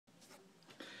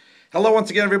Hello once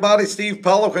again, everybody. Steve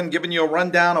Pelican giving you a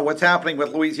rundown of what's happening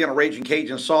with Louisiana Raging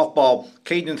Cajuns softball.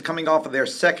 Cajuns coming off of their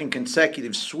second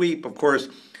consecutive sweep. Of course,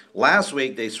 last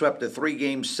week they swept a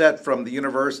three-game set from the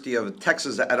University of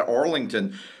Texas at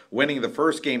Arlington, winning the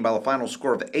first game by the final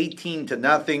score of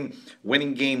 18-0,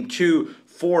 winning game two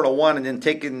 4-1, and then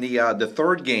taking the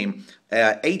third game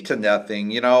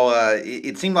 8-0.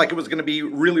 It seemed like it was going to be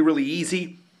really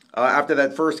easy. After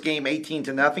that first game, 18-0,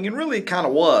 and really it kind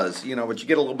of was, but you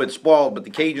get a little bit spoiled. But the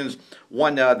Cajuns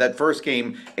won that first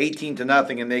game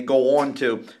 18-0, and they go on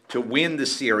to win the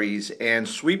series and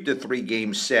sweep the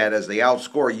three-game set as they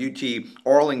outscore UT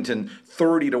Arlington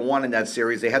 30-1 in that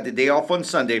series. They had the day off on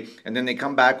Sunday, and then they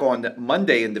come back on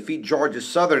Monday and defeat Georgia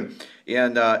Southern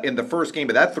in the first game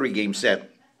of that three-game set.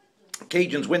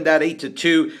 Cajuns win that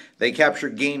 8-2. They capture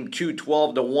game two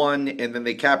 12-1, and then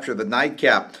they capture the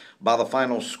nightcap by the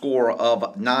final score of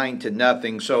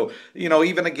 9-0. So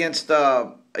even against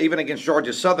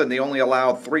Georgia Southern, they only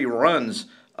allowed 3 runs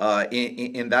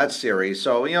in that series.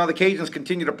 So the Cajuns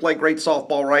continue to play great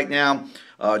softball right now.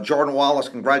 Jordan Wallace,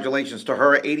 congratulations to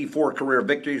her. 84 career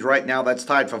victories right now. That's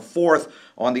tied for 4th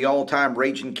on the all-time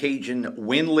Raging Cajun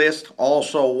win list.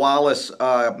 Also, Wallace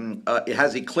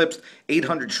has eclipsed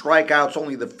 800 strikeouts,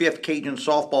 only the 5th Cajun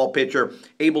softball pitcher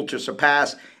able to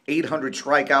surpass 800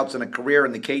 strikeouts in a career,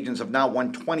 and the Cajuns have now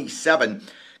won 27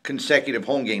 consecutive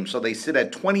home games. So they sit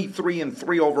at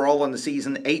 23-3 overall in the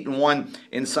season, 8-1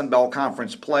 in Sun Belt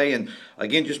Conference play. And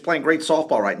again, just playing great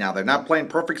softball right now. They're not playing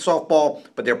perfect softball,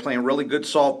 but they're playing really good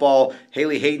softball.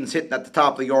 Haley Hayden's hitting at the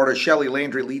top of the order. Shelly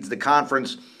Landry leads the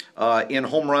conference in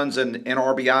home runs and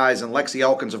RBIs, and Lexi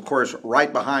Elkins, of course,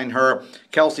 right behind her.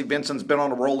 Kelsey Vincent's been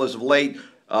on a roll as of late.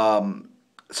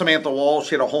 Samantha Walsh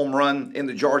hit a home run in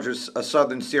the Georgia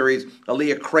Southern series.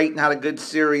 Aaliyah Creighton had a good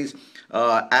series,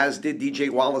 as did DJ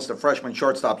Wallace, the freshman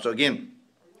shortstop. So again,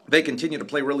 they continue to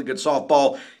play really good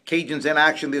softball. Cajuns in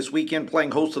action this weekend,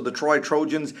 playing host to the Troy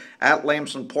Trojans at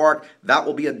Lamson Park. That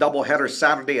will be a doubleheader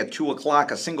Saturday at 2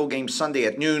 o'clock, a single game Sunday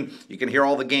at noon. You can hear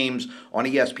all the games on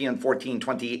ESPN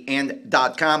 1420 and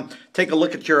 .com. Take a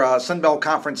look at your Sun Belt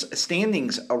Conference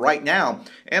standings right now.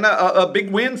 And a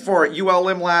big win for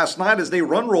ULM last night as they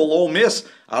run roll Ole Miss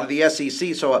out of the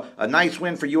SEC. So a nice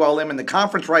win for ULM in the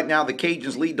conference right now. The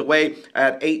Cajuns lead the way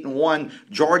at 8-1.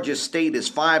 Georgia State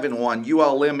is 5-1.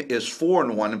 ULM is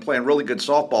 4-1 and playing really good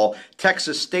softball.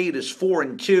 Texas State is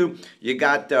 4-2. You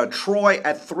got Troy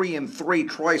at 3-3.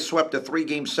 Troy swept a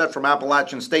 3-game set from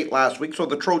Appalachian State last week, so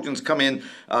the Trojans come in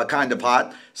kind of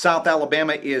hot. South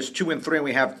Alabama is 2-3, and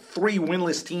we have 3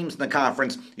 winless teams in the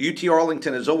conference. UT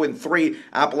Arlington is 0-3.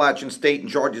 Appalachian State and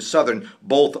Georgia Southern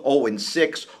both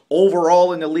 0-6.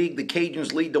 Overall in the league, the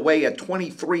Cajuns lead the way at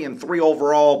 23-3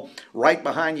 overall. Right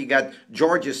behind you got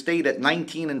Georgia State at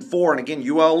 19-4, and again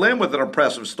ULM with an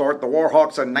impressive start. The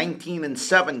Warhawks are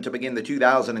 19-7 to begin the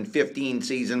 2015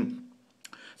 season.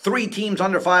 3 teams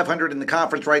under 500 in the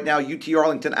conference right now: UT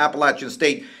Arlington, Appalachian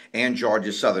State, and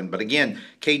Georgia Southern. But again,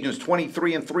 Cajuns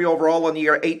 23-3 overall in the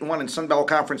year, 8-1 in Sun Belt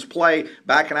Conference play.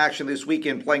 Back in action this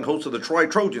weekend, playing host to the Troy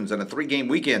Trojans in a 3-game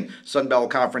weekend Sun Belt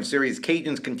Conference series.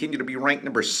 Cajuns continue to be ranked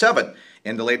number 7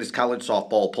 in the latest college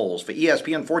softball polls. For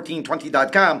ESPN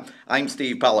 1420.com, I'm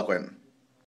Steve Pelican.